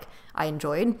that like I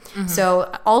enjoyed.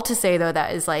 So all to say though,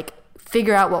 that is like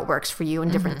figure out what works for you,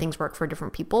 and different things work for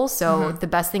different people. So the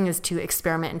best thing is to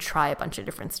experiment and try a bunch of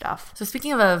different stuff. So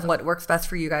speaking of what works best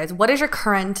for you guys, what is your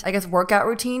current, I guess, workout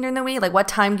routine during the week? Like what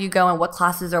time do you go and what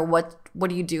classes, or what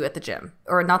do you do at the gym?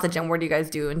 Or not the gym, what do you guys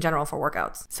do in general for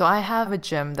workouts? So I have a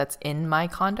gym that's in my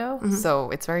condo,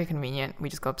 so it's very convenient. We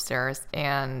just go upstairs,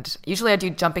 and usually I do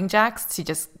jumping jacks to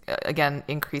just, again,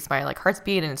 increase my like heart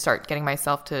speed and start getting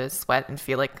myself to sweat and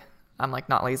feel like I'm like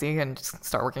not lazy and just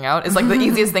start working out. It's like the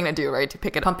easiest thing to do, right? To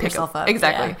pick Pump yourself up.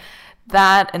 Exactly. Yeah.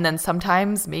 That, and then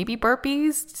sometimes maybe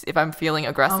burpees if I'm feeling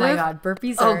aggressive. Oh my God,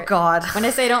 burpees Oh are... God. When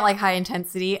I say I don't like high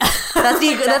intensity... That's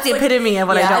the epitome of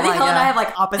what I don't I think like. Helen and I have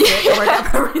like opposite workout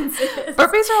preferences.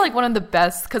 Burpees are like one of the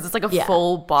best because it's like a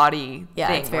full body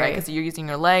thing, it's very... right? Because you're using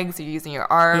your legs, you're using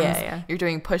your arms, you're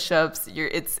doing push-ups.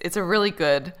 It's a really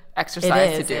good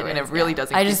exercise to do, and it really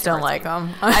does. I just don't like them.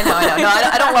 I know. No,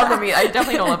 I don't love them either. I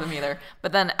definitely don't love them either.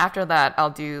 But then after that, I'll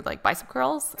do like bicep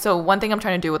curls. So one thing I'm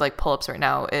trying to do with like pull-ups right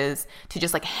now is to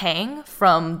just like hang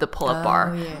from the pull-up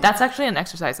bar. Yeah. That's actually an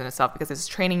exercise in itself because it's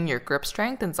training your grip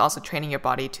strength, and it's also training your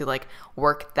body to like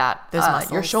work that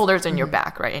your shoulders and your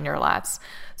back, right, and your lats.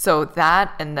 So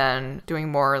that, and then doing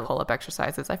more pull-up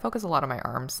exercises. I focus a lot on my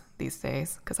arms these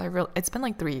days because it's been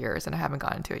like 3 years and I haven't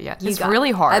gotten to it yet. It's really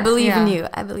hard. I believe in you.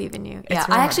 I believe in you. Yeah,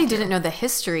 really I actually didn't know the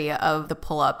history of the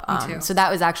pull-up. So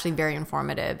that was actually very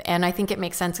informative. And I think it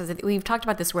makes sense because we've talked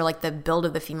about this where like the build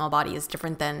of the female body is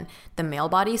different than the male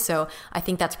body. So I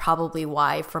think that's probably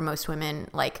why for most women,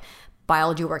 like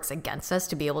biology works against us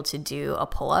to be able to do a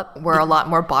pull-up. We're a lot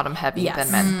more bottom heavy than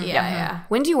men. Yeah.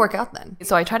 When do you work out then?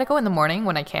 So I try to go in the morning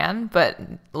when I can, but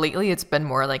lately it's been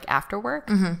more like after work.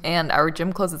 And our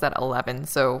gym closes at 11,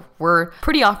 so we're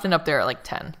pretty often up there at like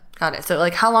 10. Got it. So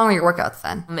like how long are your workouts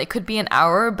then? It could be an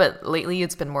hour, but lately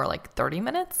it's been more like 30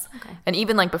 minutes. Okay. And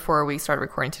even like before we started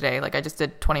recording today, like I just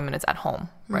did 20 minutes at home,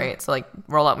 right? So like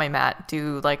roll out my mat,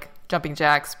 do like jumping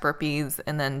jacks, burpees,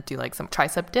 and then do like some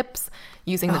tricep dips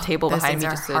using the table Those behind things me.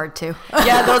 are Just to, hard too.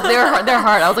 Yeah, they're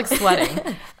hard. I was like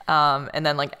sweating. And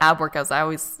then like ab workouts,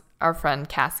 our friend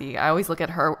Cassie, I always look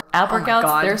at her ab workouts.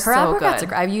 God. They're Her so ab workouts good. are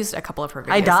great. I've used a couple of her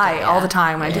videos. I die too, all the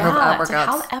time when I do her ab It's like, workouts.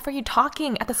 how the F are you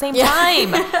talking at the same time?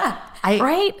 I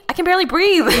Right? I can barely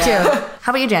breathe.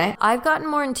 How about you, Janet? I've gotten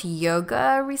more into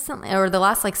yoga recently, or the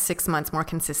last like 6 months more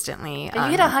consistently. You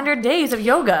get 100 days of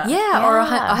yoga. Yeah, or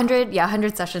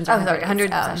 100 sessions. Or Oh, sorry, 100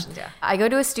 days. sessions, yeah. I go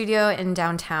to a studio in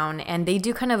downtown and they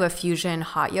do kind of a fusion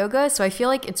hot yoga. So I feel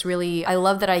like it's really, I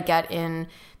love that I get in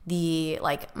the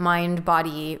like mind,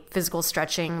 body, physical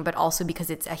stretching, but also because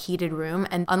it's a heated room.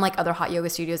 And unlike other hot yoga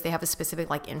studios, they have a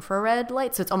specific like infrared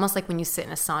light. So it's almost like when you sit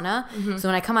in a sauna. So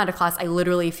when I come out of class, I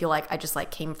literally feel like I just like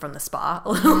came from the spa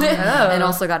a little bit and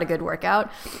also got a good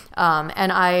workout.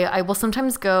 And I will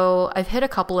sometimes go, I've hit a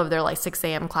couple of their like 6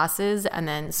 a.m. classes. And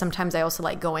then sometimes I also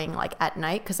like going like at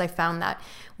night because I found that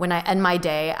when I end my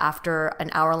day after an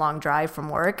hour-long drive from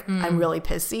work, I'm really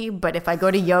pissy. But if I go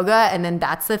to yoga and then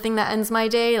that's the thing that ends my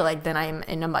day, like then I'm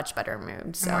in a much better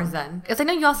mood. So More zen. Because I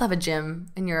know you also have a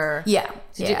gym in your... yeah,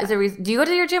 Do you go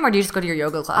to your gym or do you just go to your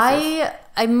yoga classes?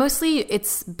 I mostly,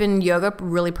 it's been yoga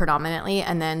really predominantly,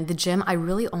 and then the gym, I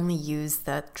really only use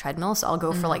the treadmill, so I'll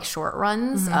go for like short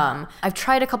runs. I've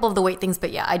tried a couple of the weight things,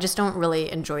 but yeah, I just don't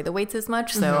really enjoy the weights as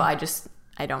much, so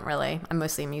I'm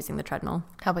mostly using the treadmill.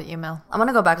 How about you, Mel? I'm going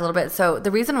to go back a little bit. So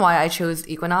the reason why I chose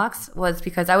Equinox was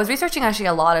because I was researching actually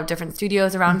a lot of different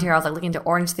studios around here. I was like looking into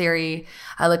Orange Theory.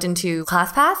 I looked into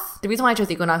ClassPass. The reason why I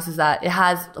chose Equinox is that it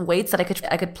has weights that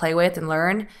I could play with and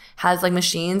learn, has like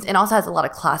machines, and also has a lot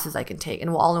of classes I can take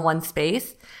and all in one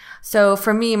space. So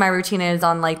for me, my routine is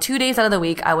on like 2 days out of the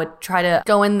week, I would try to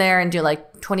go in there and do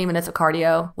like 20 minutes of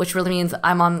cardio, which really means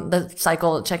I'm on the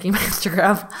cycle checking my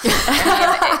Instagram.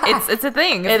 It's a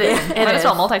thing. It is. Might as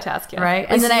well multitask, yeah. Right?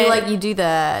 And then you do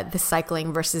the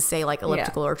cycling versus say like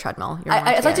elliptical or treadmill.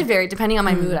 It's like to vary depending on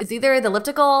my mood. It's either the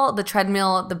elliptical, the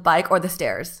treadmill, the bike, or the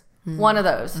stairs. One of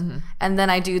those. And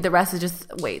then I do the rest is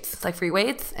just weights. It's like free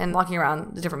weights and walking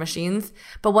around the different machines.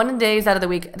 But one of the days out of the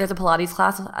week, there's a Pilates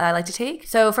class I like to take.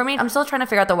 So for me, I'm still trying to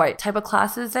figure out the right type of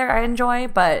classes there I enjoy,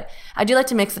 but I do like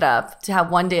to mix it up to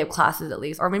have 1 day of classes at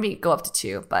least, or maybe go up to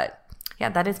 2. But yeah,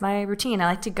 that is my routine. I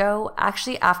like to go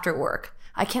actually after work.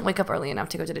 I can't wake up early enough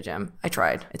to go to the gym. I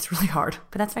tried. It's really hard,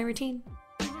 but that's my routine.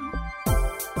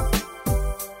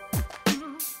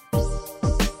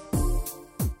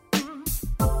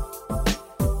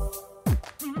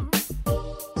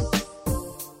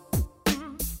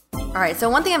 All right, so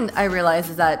one thing I realized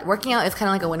is that working out is kind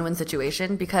of like a win-win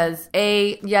situation because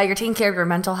A, yeah, you're taking care of your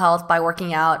mental health by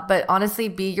working out, but honestly,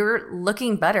 B, you're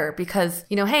looking better because,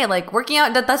 you know, hey, like working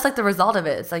out, that's like the result of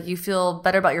it. It's like you feel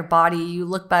better about your body, you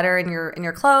look better in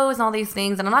your clothes and all these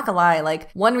things. And I'm not gonna lie,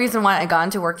 like one reason why I got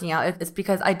into working out is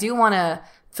because I do want to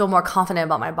feel more confident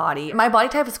about my body. My body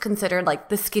type is considered like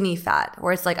the skinny fat,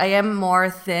 where it's like I am more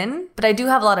thin, but I do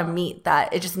have a lot of meat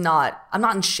that it's just not, I'm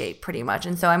not in shape pretty much.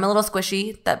 And so I'm a little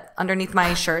squishy that underneath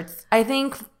my shirts. I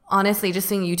think honestly, just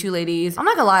seeing you two ladies, I'm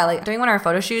not gonna lie, like during one of our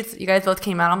photo shoots, you guys both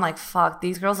came out, I'm like, fuck,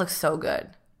 these girls look so good.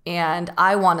 And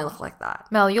I want to look like that.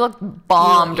 Mel, you look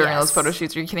bomb during yes. those photo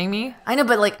shoots. Are you kidding me? I know,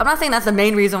 but like, I'm not saying that's the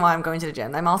main reason why I'm going to the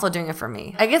gym. I'm also doing it for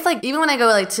me. I guess like, even when I go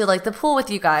like to like the pool with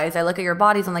you guys, I look at your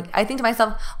bodies. I'm like, I think to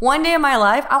myself, one day in my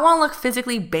life, I want to look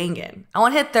physically banging. I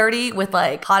want to hit 30 with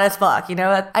like hot as fuck, you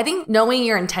know? I think knowing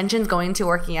your intentions going to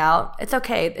working out, it's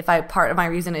okay if part of my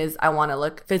reason is I want to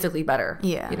look physically better.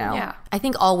 Yeah. You know? Yeah. I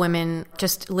think all women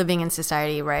just living in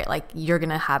society, right? Like you're going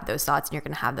to have those thoughts and you're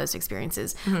going to have those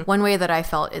experiences. One way that I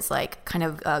felt is like kind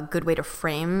of a good way to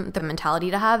frame the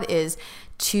mentality to have is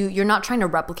you're not trying to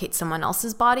replicate someone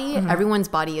else's body. Everyone's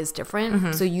body is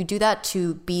different. So you do that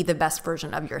to be the best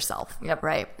version of yourself. Yep.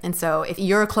 Right. And so if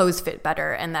your clothes fit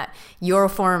better and that your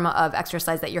form of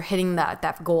exercise, that you're hitting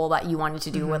that goal that you wanted to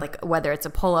do with like, whether it's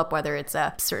a pull up, whether it's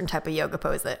a certain type of yoga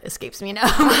pose that escapes me now.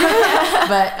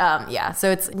 But yeah, so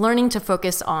it's learning to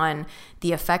focus on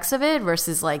the effects of it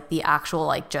versus like the actual,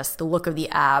 like just the look of the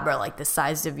ab or like the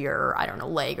size of your, I don't know,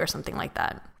 leg or something like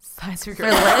that. Size of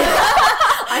your leg.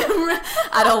 I'm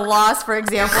at a loss for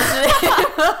examples today.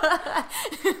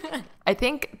 I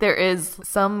think there is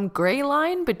some gray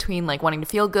line between like wanting to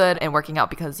feel good and working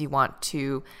out because you want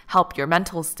to help your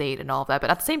mental state and all of that. But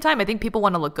at the same time, I think people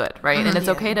want to look good, right? And it's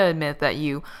okay to admit that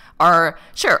you are,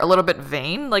 sure, a little bit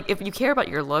vain. Like if you care about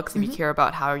your looks, if you care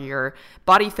about how your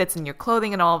body fits in your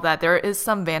clothing and all of that, there is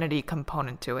some vanity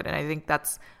component to it. And I think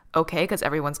that's okay because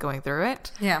everyone's going through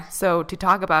it. Yeah. So to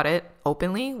talk about it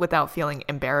openly without feeling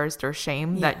embarrassed or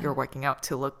shame that you're working out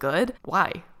to look good,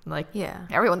 why? Like,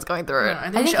 everyone's going through it. I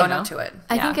think we should own up to it.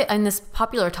 I think in this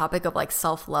popular topic of like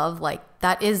self-love, like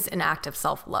that is an act of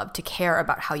self-love to care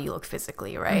about how you look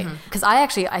physically, right? Because I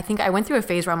think I went through a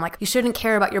phase where I'm like, you shouldn't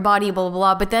care about your body, blah, blah,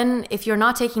 blah. But then if you're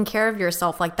not taking care of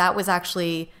yourself, like that was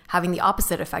actually having the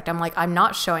opposite effect. I'm like, I'm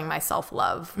not showing my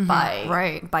self-love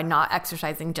by not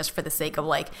exercising just for the sake of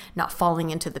like not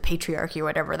falling into the patriarchy or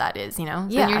whatever that is, you know?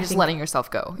 Yeah, you're just letting yourself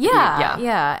go.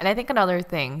 Yeah. And I think another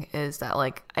thing is that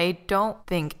like, I don't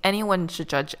think anyone should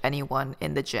judge anyone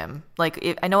in the gym.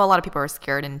 Like, I know a lot of people are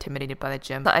scared and intimidated by the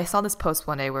gym. But I saw this post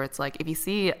one day where it's like, if you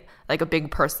see like a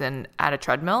big person at a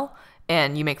treadmill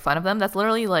and you make fun of them, that's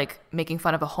literally like making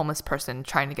fun of a homeless person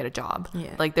trying to get a job.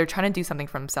 Like they're trying to do something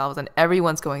for themselves, and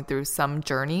everyone's going through some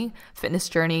journey, fitness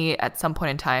journey at some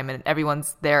point in time, and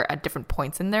everyone's there at different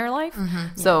points in their life.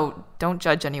 So don't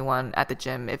judge anyone at the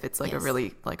gym if it's like a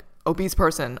really like obese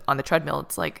person on the treadmill.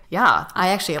 It's like, I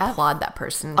actually applaud that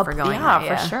person for going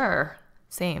there. For sure.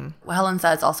 Same. What Helen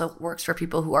says also works for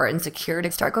people who are insecure to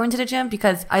start going to the gym,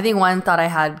 because I think one thought I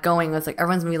had going was like,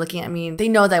 everyone's gonna be looking at me. They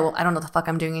know that I don't know what the fuck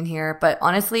I'm doing in here. But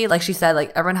honestly, like she said,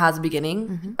 like everyone has a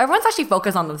beginning. Everyone's actually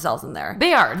focused on themselves in there.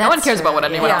 They are. No one cares about what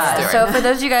anyone else is doing. So for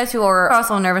those of you guys who are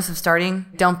also nervous of starting,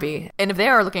 don't be. And if they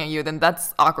are looking at you, then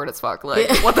that's awkward as fuck. Like,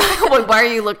 what the hell? Why are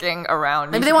you looking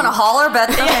around? Maybe they want to holler, but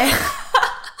okay.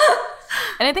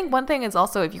 And I think one thing is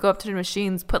also, if you go up to the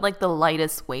machines, put like the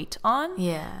lightest weight on,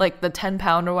 like the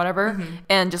 10-pound or whatever,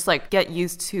 and just like get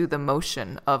used to the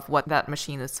motion of what that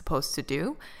machine is supposed to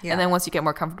do. And then once you get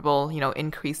more comfortable, you know,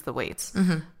 increase the weights.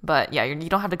 But yeah, you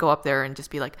don't have to go up there and just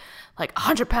be like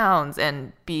 100 pounds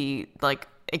and be like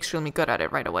extremely good at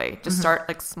it right away. Just start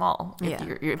like small.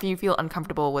 If you feel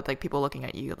uncomfortable with like people looking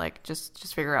at you, like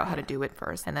just figure out how to do it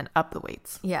first and then up the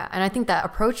weights. Yeah, and I think that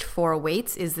approach for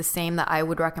weights is the same that I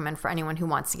would recommend for anyone who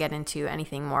wants to get into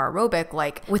anything more aerobic.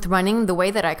 Like with running, the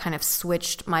way that I kind of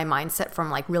switched my mindset from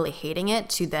like really hating it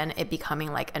to then it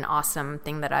becoming like an awesome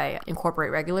thing that I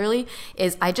incorporate regularly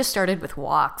is I just started with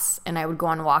walks, and I would go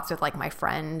on walks with like my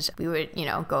friend. We would, you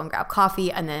know, go and grab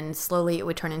coffee, and then slowly it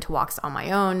would turn into walks on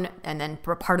my own, and then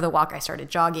for part of the walk I started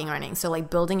jogging, running. So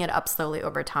like building it up slowly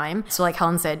over time. So like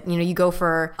Helen said, you know, you go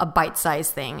for a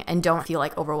bite-sized thing and don't feel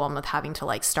like overwhelmed with having to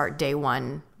like start day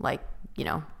one, like, you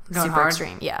know, Going super hard.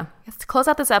 extreme. Yeah. Yes, to close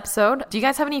out this episode, do you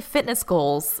guys have any fitness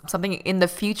goals, something in the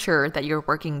future that you're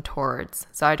working towards?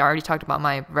 So I'd already talked about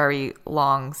my very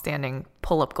long-standing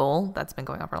pull-up goal that's been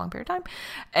going on for a long period of time,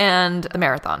 and the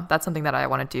marathon. That's something that I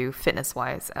want to do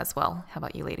fitness-wise as well. How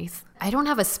about you ladies? I don't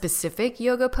have a specific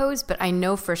yoga pose, but I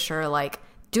know for sure like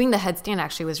doing the headstand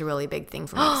actually was a really big thing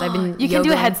for me. Because I've been You can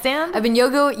do a headstand? I've been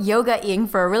yoga-ing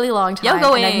for a really long time.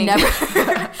 Yoga-ing. And I've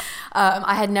never,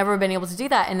 I had never been able to do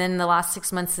that. And then the last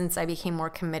 6 months since I became more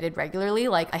committed regularly,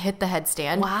 like I hit the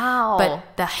headstand. Wow.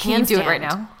 But the handstand. Can you do it right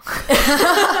now?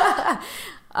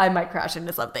 I might crash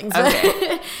into something. So.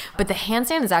 Okay. But the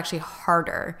handstand is actually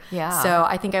harder. Yeah. So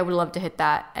I think I would love to hit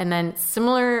that. And then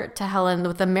similar to Helen,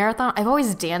 with the marathon, I've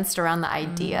always danced around the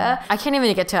idea. I can't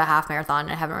even get to a half marathon.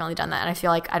 I haven't really done that. And I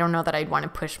feel like I don't know that I'd want to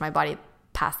push my body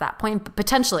past that point. But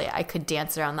potentially I could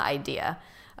dance around the idea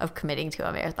of committing to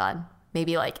a marathon.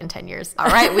 Maybe like in 10 years. All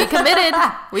right, we committed.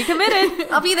 We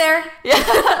committed. I'll be there.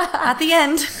 At the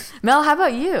end. Mel, how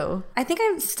about you? I think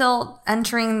I'm still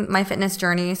entering my fitness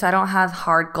journey, so I don't have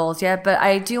hard goals yet, but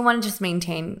I do want to just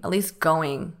maintain at least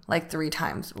going like 3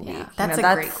 times a week. That's a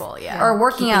great goal, yeah. Or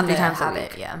working Keeping out 3 the times habit, a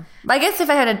week. yeah. But I guess if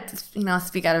I had to,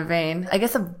 speak out of vain, I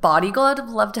guess a body goal I'd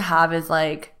love to have is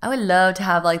like, I would love to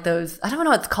have like those, I don't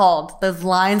know what it's called, those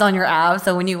lines on your abs.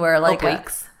 So when you wear like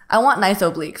obliques. I want nice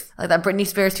obliques, like that Britney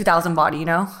Spears 2000 body, you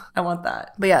know? I want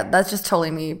that. But yeah, that's just totally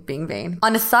me being vain.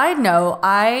 On a side note,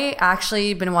 I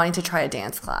actually been wanting to try a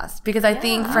dance class because I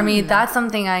think for me, that's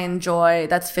something I enjoy,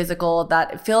 that's physical,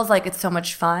 that it feels like it's so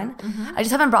much fun. I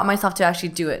just haven't brought myself to actually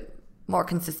do it more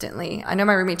consistently. I know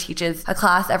my roommate teaches a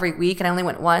class every week and I only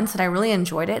went once and I really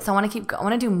enjoyed it. So I want to keep going. I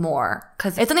want to do more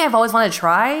because it's something I've always wanted to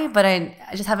try, but I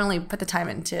just haven't really put the time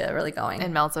into really going.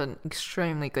 And Mel's an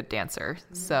extremely good dancer.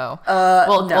 So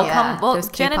Those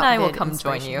Jen and K-pop I will vid come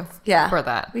join you for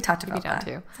that. We talked about We'd be down that.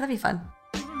 too. So that'd be fun.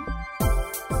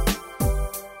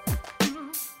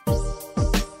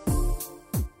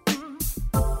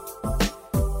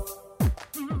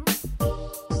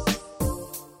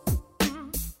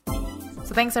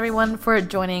 So thanks everyone for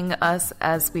joining us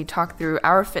as we talk through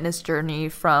our fitness journey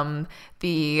from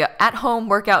the at-home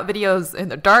workout videos in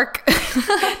the dark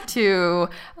to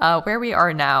where we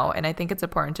are now. And I think it's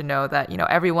important to know that,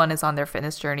 everyone is on their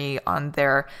fitness journey, on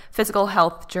their physical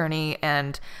health journey,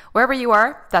 and wherever you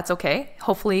are, that's okay.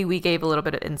 Hopefully we gave a little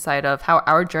bit of insight of how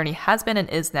our journey has been and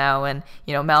is now. And,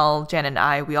 Mel, Jen, and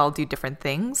I, we all do different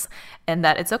things, and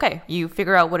that it's okay. You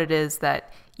figure out what it is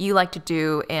that you like to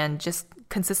do, and just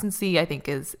consistency, I think,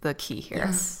 is the key here.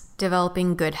 Yes.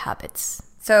 Developing good habits.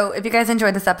 So if you guys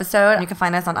enjoyed this episode, you can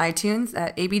find us on iTunes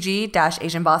at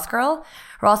ABG-Asian Boss Girl.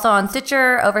 We're also on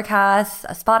Stitcher, Overcast,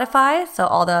 Spotify, so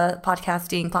all the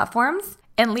podcasting platforms.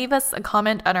 And leave us a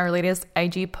comment on our latest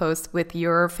IG post with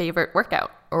your favorite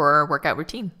workout or workout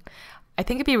routine. I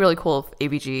think it'd be really cool if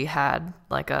ABG had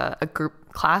like a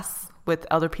group class with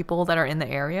other people that are in the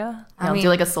area. Do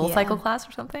like a soul cycle class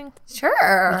or something.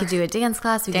 Sure. We could do a dance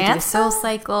class. We could do a soul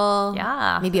cycle.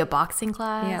 Yeah. Maybe a boxing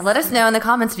class. Yeah. Let us know in the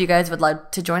comments if you guys would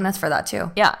like to join us for that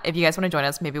too. Yeah. If you guys want to join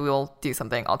us, maybe we'll do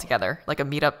something all together, like a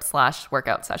meetup /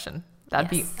 workout session.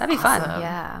 That'd be fun.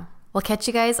 Yeah. We'll catch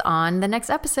you guys on the next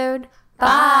episode.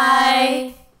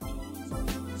 Bye.